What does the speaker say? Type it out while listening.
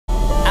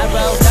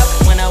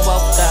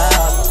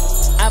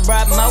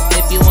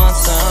my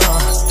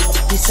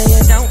song. You say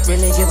you don't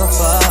really give a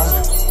fuck.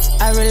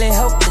 I really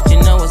hope that you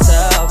know what's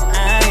up.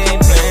 I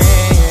ain't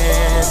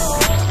playing.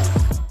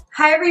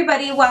 Hi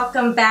everybody,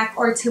 welcome back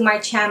or to my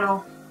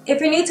channel.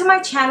 If you're new to my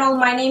channel,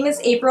 my name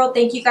is April.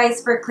 Thank you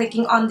guys for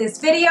clicking on this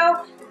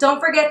video. Don't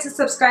forget to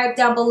subscribe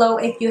down below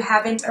if you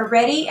haven't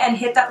already, and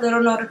hit that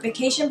little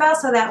notification bell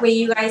so that way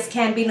you guys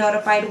can be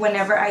notified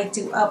whenever I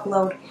do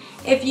upload.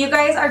 If you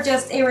guys are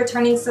just a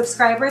returning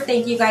subscriber,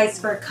 thank you guys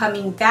for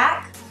coming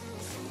back.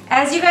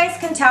 As you guys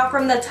can tell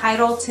from the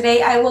title,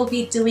 today I will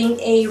be doing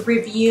a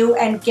review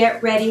and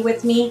get ready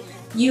with me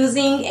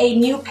using a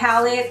new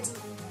palette.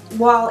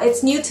 Well,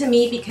 it's new to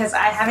me because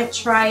I haven't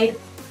tried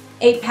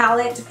a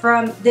palette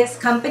from this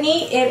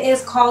company. It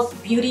is called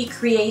Beauty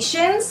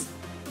Creations.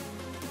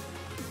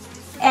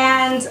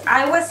 And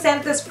I was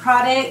sent this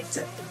product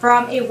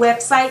from a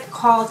website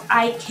called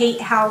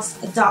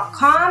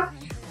iKateHouse.com.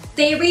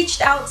 They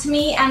reached out to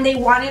me and they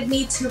wanted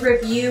me to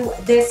review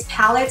this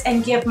palette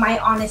and give my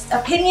honest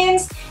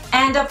opinions.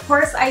 And of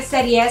course I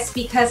said yes,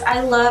 because I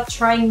love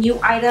trying new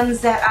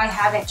items that I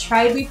haven't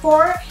tried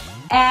before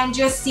and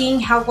just seeing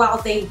how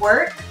well they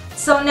work.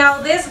 So now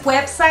this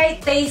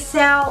website, they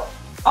sell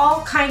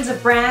all kinds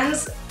of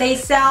brands. They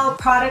sell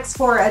products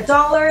for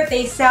 $1.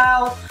 They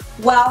sell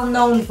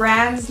well-known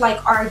brands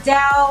like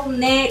Ardell,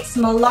 NYX,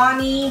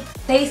 Milani.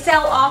 They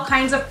sell all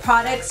kinds of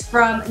products,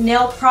 from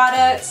nail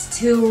products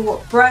to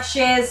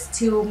brushes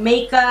to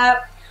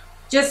makeup,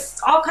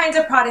 just all kinds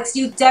of products.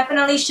 You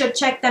definitely should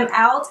check them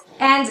out.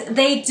 And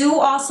they do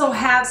also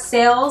have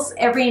sales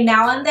every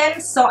now and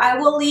then, so I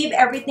will leave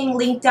everything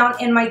linked down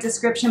in my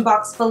description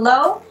box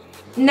below.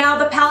 Now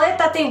the palette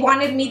that they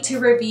wanted me to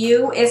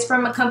review is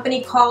from a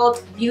company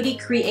called Beauty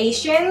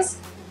Creations.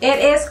 It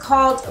is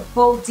called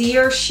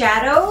Boudoir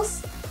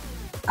Shadows.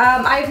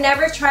 I've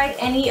never tried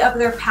any of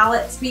their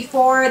palettes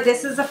before.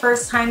 This is the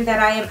first time that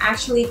I am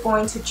actually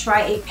going to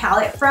try a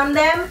palette from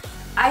them.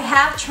 I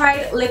have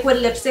tried liquid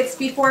lipsticks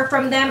before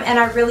from them and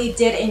I really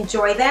did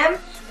enjoy them.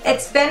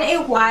 It's been a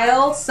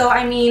while, so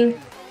I mean,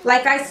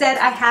 like I said,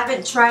 I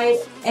haven't tried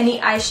any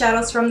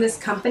eyeshadows from this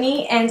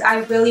company and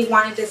I really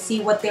wanted to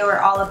see what they were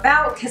all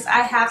about because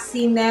I have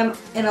seen them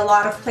in a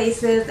lot of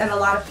places and a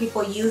lot of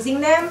people using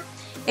them.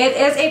 It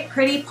is a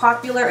pretty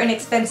popular and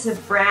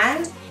expensive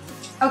brand.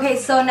 Okay,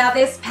 so now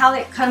this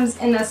palette comes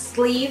in a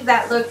sleeve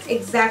that looks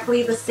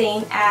exactly the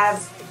same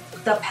as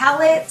the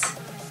palette.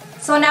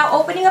 So now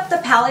opening up the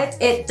palette,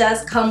 it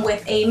does come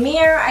with a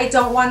mirror. I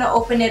don't want to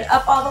open it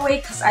up all the way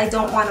because I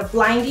don't want to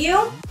blind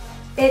you.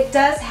 It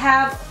does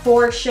have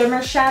 4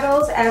 shimmer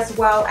shadows as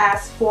well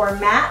as 4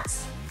 mattes.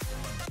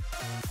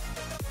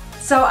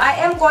 So I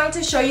am going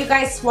to show you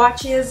guys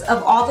swatches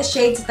of all the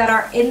shades that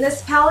are in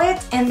this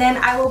palette, and then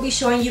I will be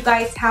showing you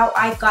guys how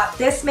I got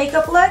this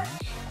makeup look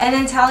and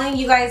then telling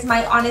you guys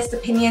my honest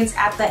opinions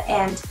at the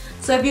end.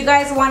 So if you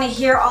guys want to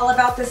hear all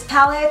about this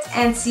palette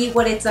and see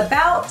what it's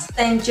about,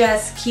 then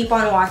just keep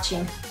on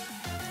watching.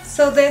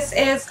 So this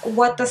is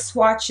what the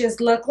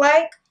swatches look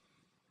like.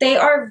 They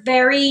are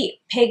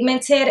very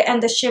pigmented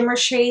and the shimmer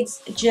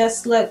shades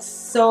just look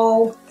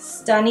so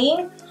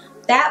stunning.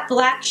 That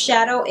black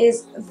shadow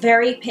is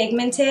very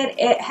pigmented.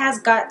 It has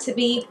got to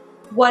be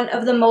one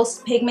of the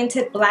most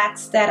pigmented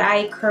blacks that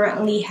I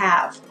currently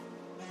have.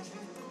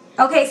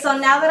 Okay, so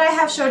now that I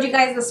have showed you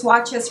guys the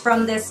swatches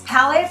from this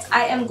palette,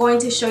 I am going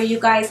to show you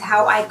guys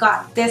how I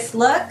got this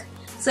look.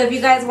 So if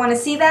you guys want to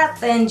see that,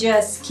 then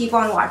just keep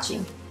on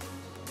watching.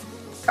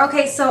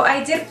 Okay, so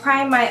I did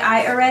prime my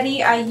eye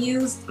already. I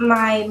used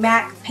my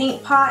MAC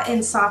Paint Pot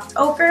in Soft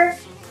Ochre.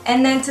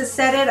 And then to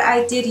set it,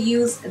 I did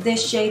use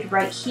this shade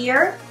right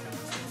here.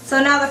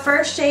 So now the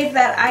first shade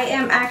that I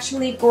am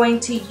actually going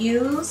to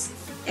use,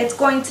 it's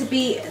going to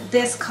be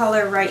this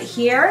color right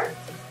here.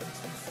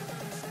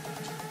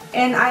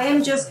 And I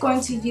am just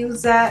going to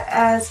use that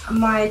as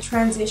my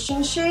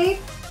transition shade.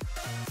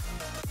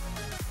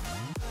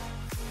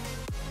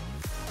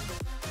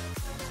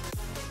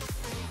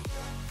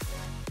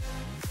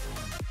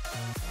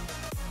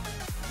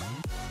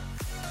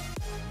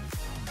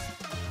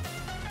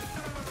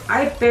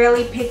 I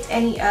barely picked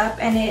any up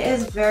and it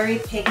is very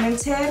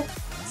pigmented.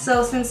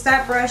 So since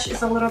that brush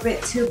is a little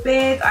bit too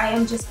big, I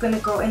am just going to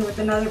go in with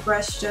another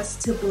brush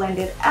just to blend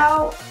it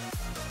out.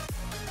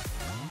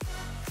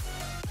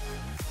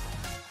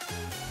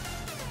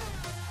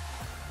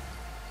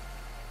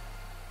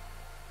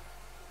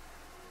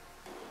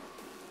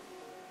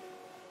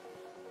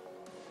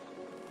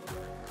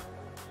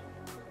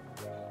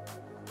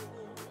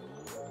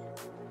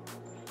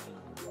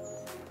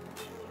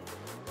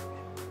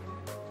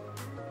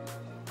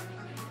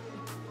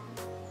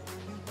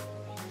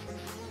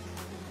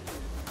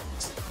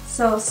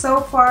 So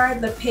far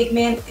the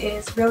pigment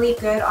is really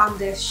good on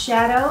this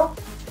shadow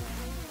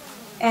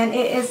and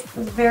it is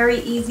very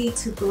easy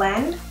to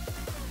blend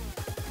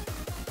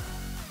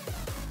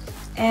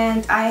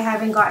and I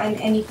haven't gotten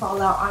any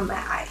fallout on my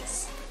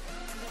eyes.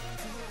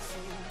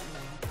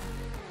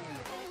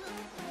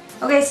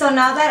 Okay, so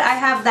now that I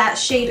have that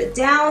shade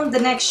down, the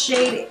next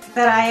shade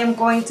that I am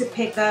going to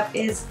pick up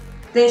is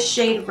this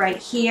shade right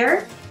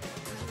here.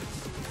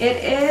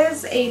 It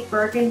is a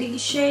burgundy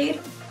shade,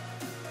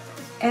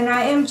 and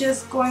I am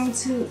just going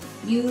to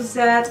use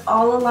that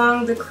all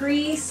along the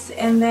crease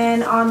and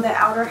then on the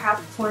outer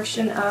half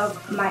portion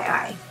of my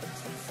eye.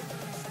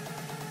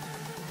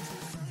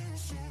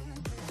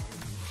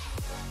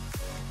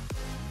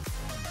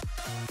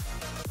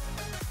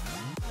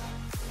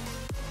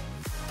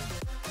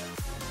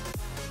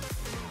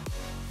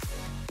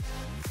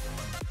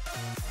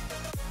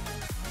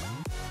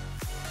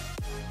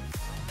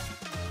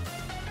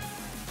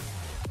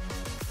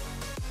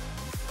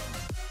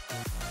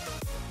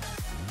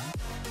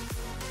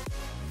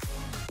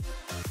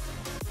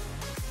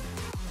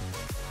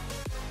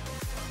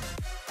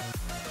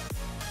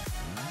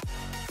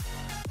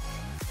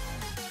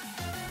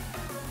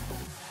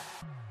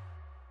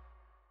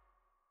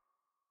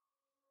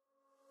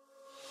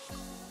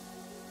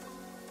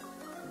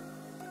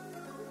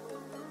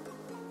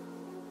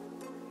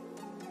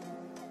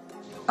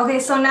 Okay,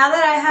 so now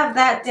that I have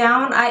that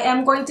down, I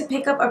am going to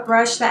pick up a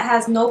brush that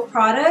has no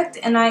product,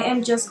 and I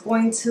am just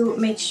going to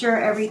make sure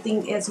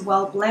everything is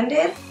well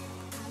blended.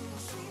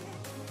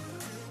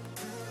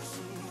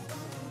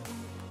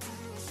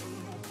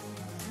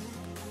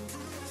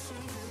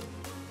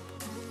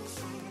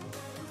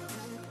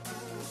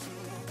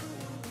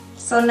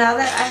 So now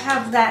that I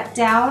have that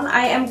down,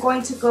 I am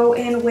going to go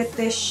in with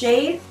this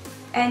shade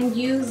and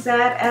use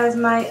that as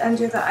my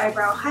under the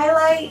eyebrow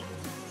highlight.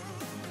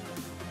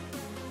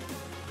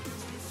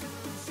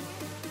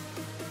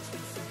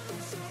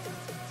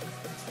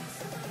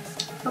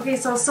 Okay,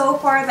 so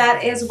far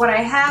that is what I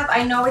have.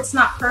 I know it's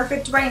not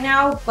perfect right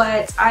now,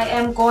 but I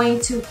am going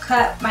to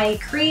cut my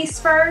crease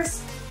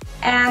first.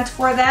 And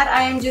for that,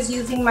 I am just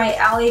using my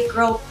LA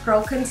Girl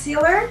Pro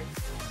Concealer.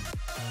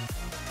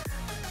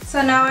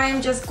 So now I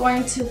am just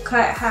going to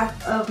cut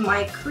half of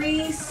my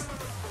crease.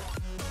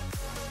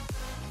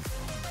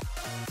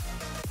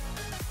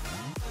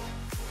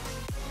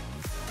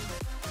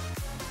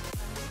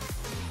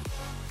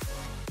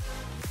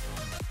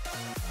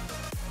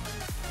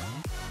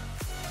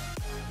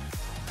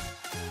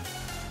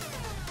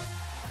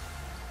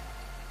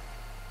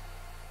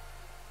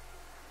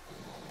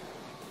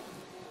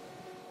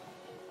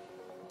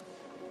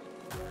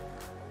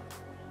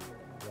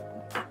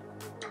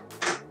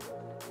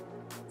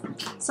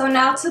 So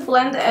now to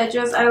blend the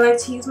edges, I like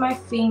to use my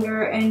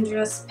finger and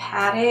just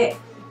pat it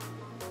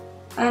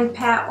and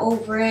pat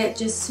over it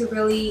just to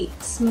really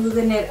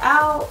smoothen it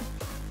out.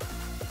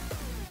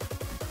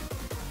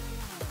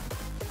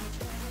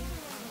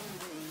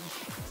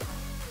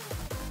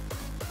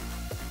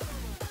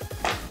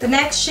 The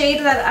next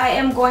shade that I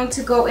am going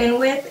to go in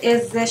with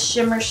is this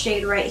shimmer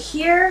shade right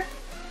here.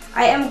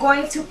 I am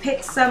going to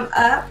pick some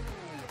up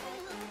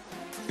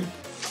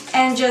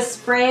and just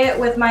spray it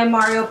with my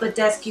Mario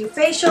Badescu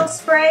facial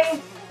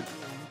spray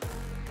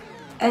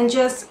and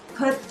just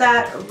put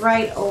that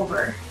right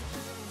over.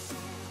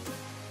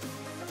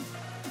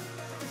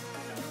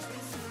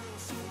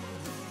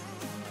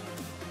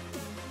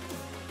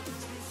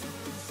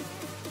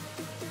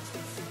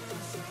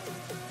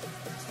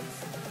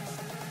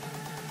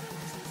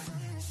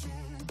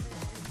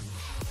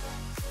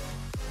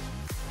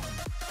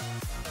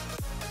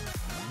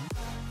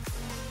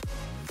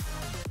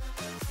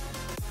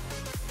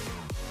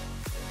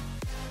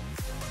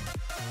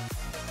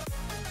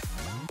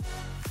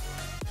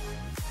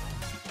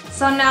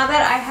 So now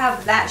that I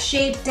have that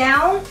shade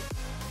down,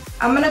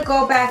 I'm going to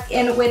go back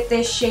in with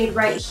this shade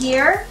right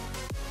here.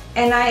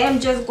 And I am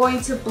just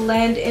going to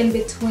blend in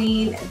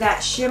between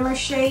that shimmer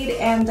shade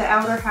and the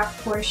outer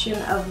half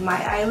portion of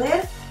my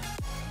eyelid.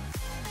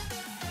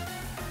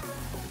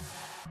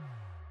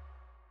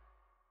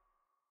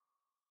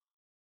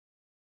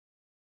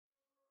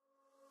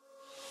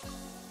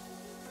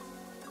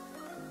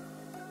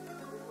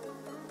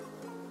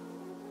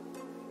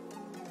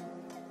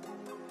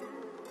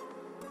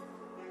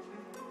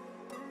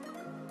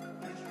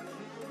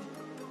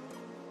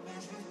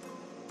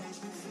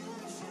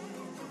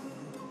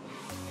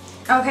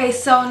 Okay,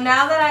 so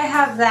now that I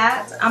have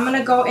that, I'm going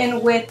to go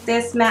in with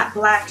this matte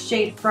black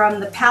shade from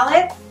the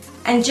palette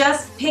and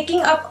just picking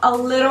up a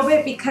little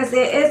bit because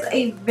it is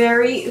a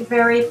very,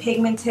 very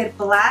pigmented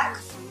black.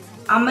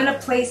 I'm going to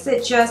place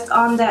it just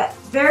on that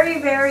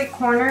very, very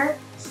corner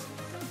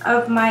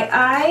of my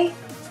eye.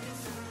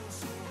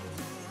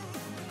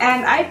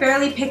 And I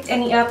barely picked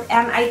any up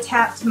and I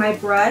tapped my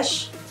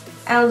brush.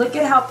 And look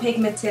at how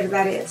pigmented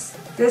that is.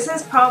 This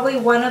is probably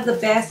one of the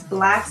best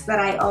blacks that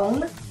I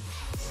own.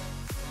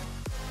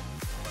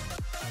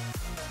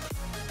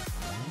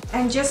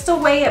 And just the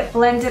way it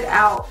blended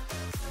out,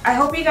 I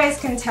hope you guys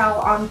can tell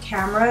on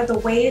camera, the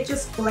way it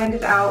just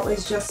blended out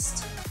is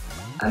just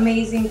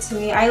amazing to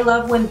me. I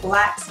love when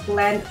blacks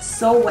blend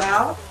so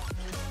well.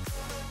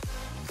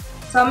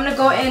 So I'm going to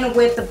go in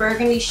with the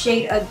burgundy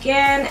shade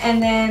again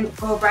and then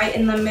go right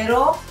in the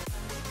middle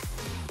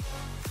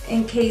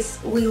in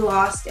case we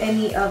lost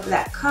any of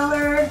that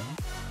color.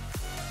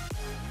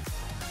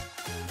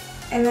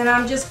 And then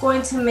I'm just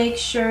going to make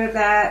sure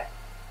that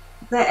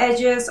the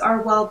edges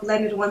are well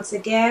blended once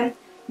again.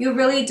 You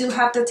really do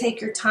have to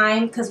take your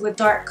time because with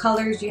dark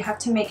colors you have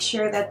to make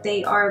sure that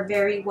they are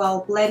very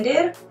well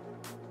blended.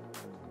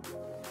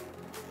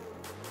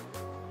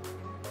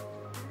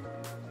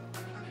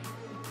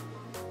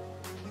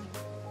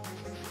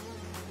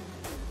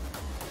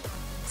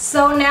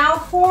 So now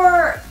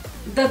for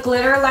the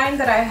glitter line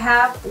that I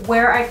have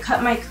where I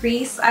cut my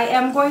crease, I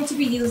am going to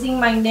be using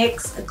my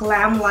NYX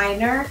Glam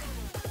Liner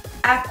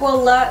Aqua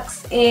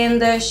Luxe in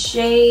the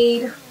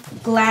shade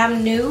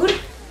Glam Nude.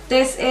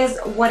 This is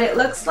what it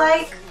looks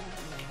like.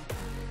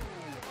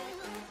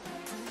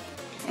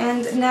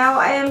 And now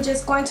I am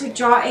just going to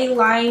draw a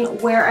line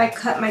where I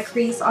cut my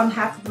crease on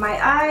half of my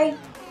eye.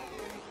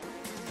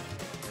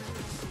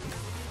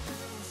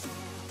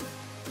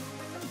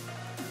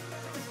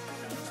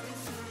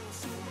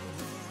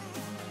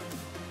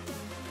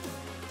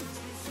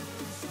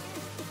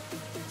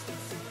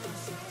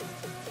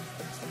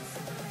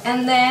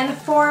 And then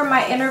for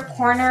my inner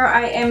corner,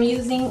 I am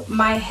using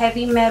my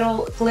Heavy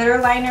Metal Glitter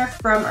Liner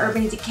from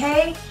Urban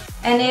Decay,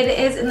 and it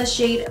is in the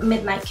shade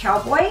Midnight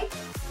Cowboy.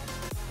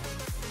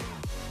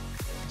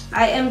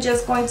 I am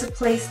just going to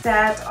place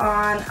that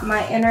on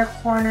my inner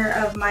corner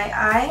of my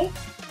eye.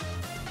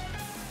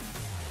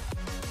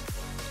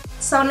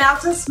 So now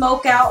to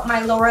smoke out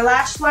my lower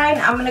lash line,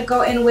 I'm going to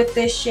go in with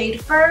this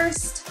shade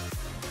first.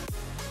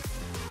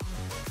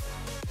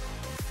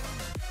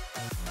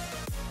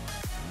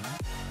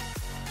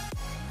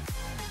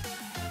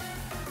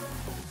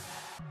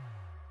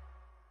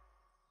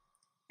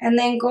 And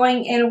then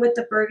going in with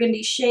the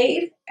burgundy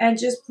shade and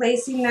just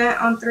placing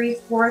that on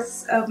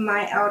 3/4 of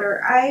my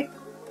outer eye.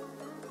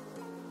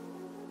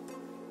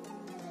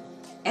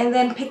 And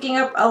then picking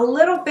up a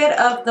little bit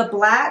of the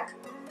black,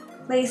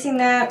 placing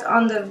that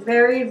on the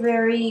very,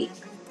 very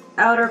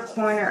outer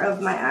corner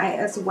of my eye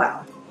as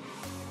well.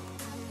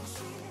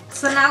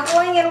 So now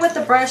going in with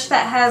the brush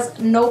that has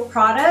no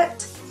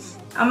product,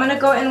 I'm going to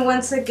go in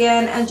once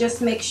again and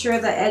just make sure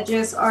the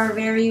edges are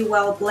very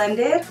well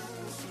blended.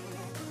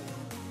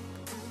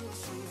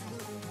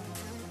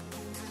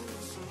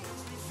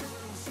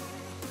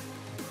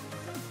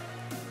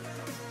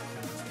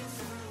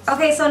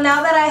 Okay, so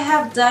now that I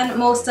have done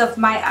most of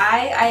my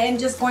eye, I am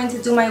just going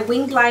to do my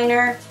winged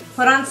liner,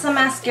 put on some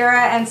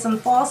mascara and some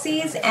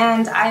falsies,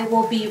 and I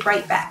will be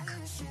right back.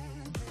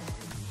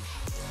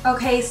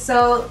 Okay,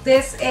 so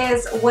this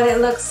is what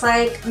it looks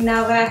like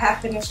now that I have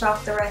finished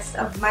off the rest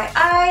of my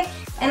eye.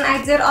 And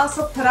I did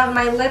also put on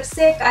my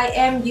lipstick. I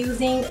am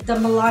using the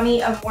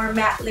Milani Amore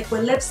Matte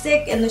Liquid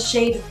Lipstick in the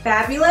shade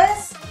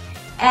Fabulous.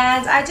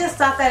 And I just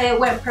thought that it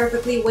went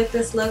perfectly with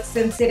this look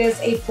since it is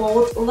a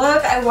bold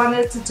look. I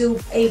wanted to do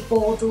a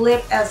bold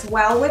lip as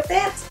well with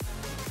it.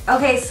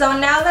 Okay, so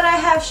now that I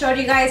have showed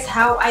you guys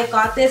how I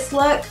got this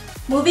look,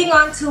 moving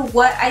on to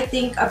what I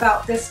think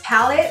about this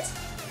palette.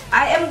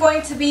 I am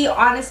going to be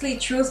honestly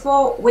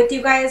truthful with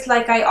you guys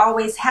like I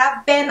always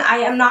have been.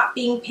 I am not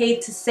being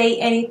paid to say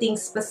anything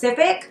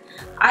specific.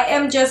 I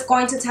am just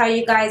going to tell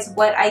you guys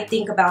what I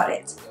think about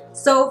it.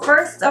 So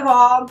first of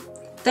all,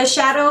 the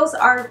shadows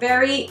are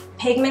very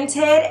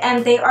pigmented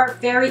and they are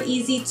very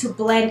easy to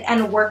blend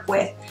and work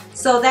with.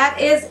 So that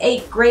is a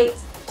great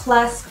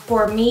plus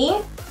for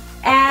me.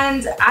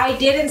 And I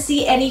didn't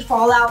see any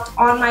fallout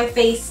on my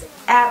face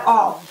at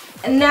all.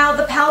 Now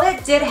the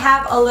palette did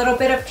have a little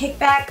bit of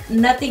kickback,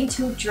 nothing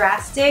too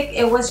drastic.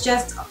 It was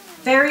just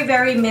very,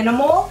 very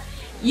minimal.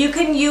 You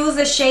can use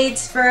the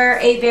shades for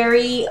a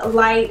very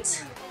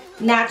light,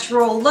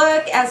 natural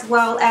look as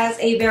well as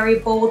a very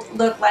bold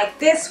look like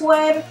this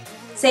one.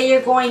 Say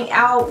you're going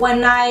out one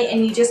night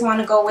and you just want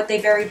to go with a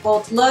very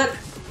bold look.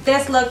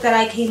 This look that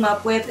I came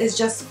up with is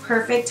just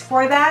perfect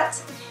for that.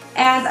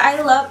 And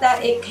I love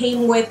that it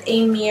came with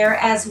a mirror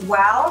as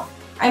well.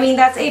 I mean,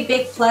 that's a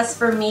big plus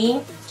for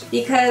me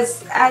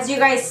because as you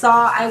guys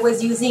saw, I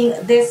was using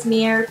this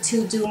mirror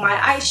to do my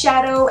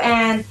eyeshadow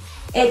and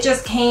it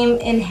just came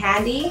in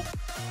handy.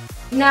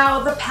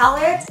 Now the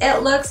palette,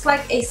 it looks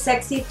like a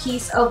sexy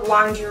piece of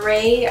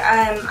lingerie.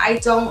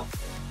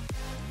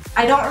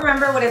 I don't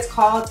remember what it's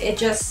called. It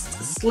just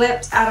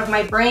slipped out of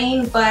my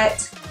brain,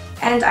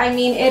 and I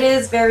mean, it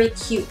is very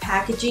cute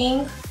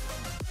packaging.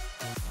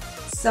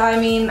 So I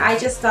mean, I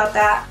just thought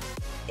that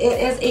it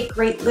is a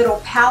great little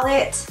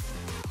palette.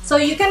 So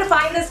you can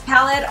find this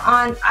palette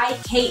on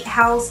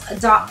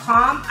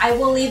iKateHouse.com. I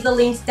will leave the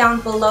links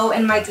down below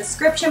in my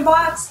description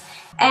box.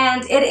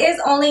 And it is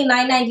only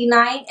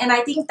 $9.99, and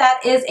I think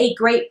that is a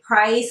great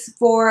price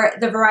for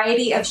the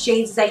variety of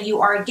shades that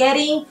you are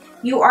getting.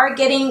 You are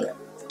getting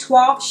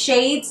 12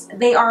 shades.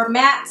 They are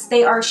mattes,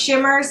 they are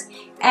shimmers,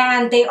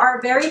 and they are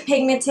very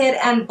pigmented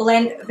and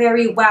blend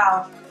very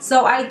well.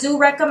 So I do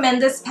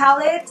recommend this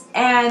palette,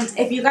 and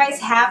if you guys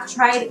have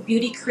tried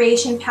beauty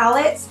creation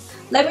palettes,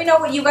 let me know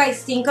what you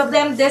guys think of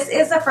them. This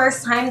is the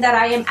first time that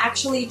I am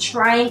actually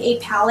trying a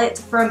palette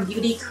from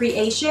Beauty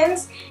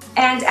Creations,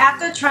 and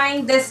after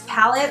trying this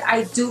palette,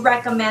 I do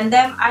recommend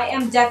them. I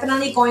am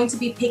definitely going to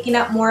be picking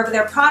up more of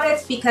their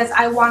products because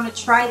I want to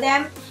try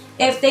them.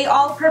 If they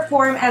all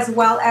perform as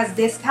well as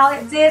this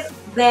palette did,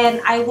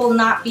 then I will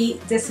not be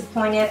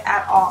disappointed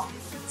at all.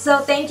 So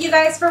thank you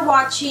guys for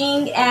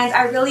watching, and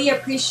I really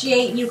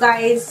appreciate you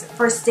guys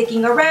for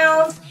sticking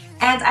around.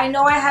 And I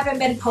know I haven't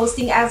been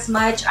posting as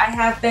much. I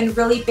have been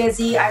really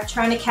busy. I'm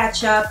trying to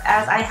catch up,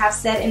 as I have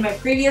said in my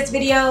previous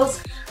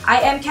videos.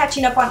 I am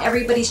catching up on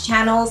everybody's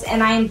channels,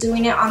 and I am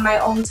doing it on my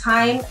own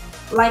time.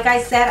 Like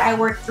I said, I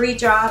work 3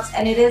 jobs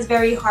and it is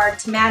very hard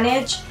to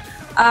manage.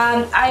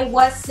 I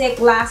was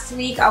sick last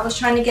week. I was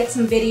trying to get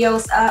some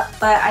videos up,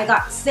 but I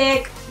got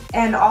sick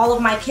and all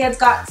of my kids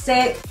got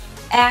sick.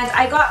 And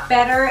I got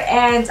better,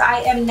 and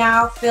I am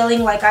now feeling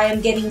like I am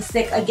getting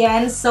sick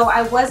again. So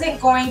I wasn't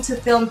going to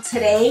film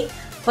today,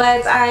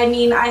 but I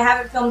mean, I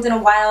haven't filmed in a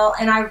while,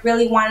 and I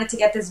really wanted to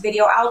get this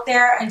video out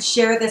there and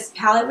share this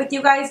palette with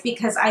you guys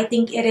because I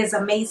think it is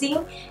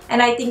amazing, and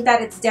I think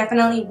that it's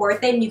definitely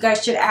worth it, and you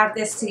guys should add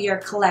this to your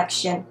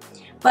collection.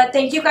 But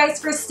thank you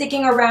guys for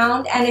sticking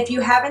around, and if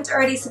you haven't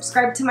already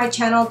subscribed to my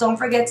channel, don't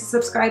forget to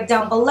subscribe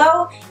down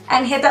below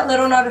and hit that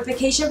little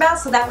notification bell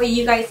so that way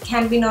you guys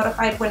can be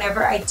notified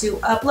whenever I do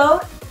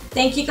upload.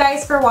 Thank you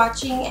guys for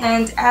watching,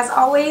 and as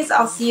always,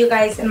 I'll see you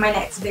guys in my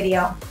next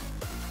video.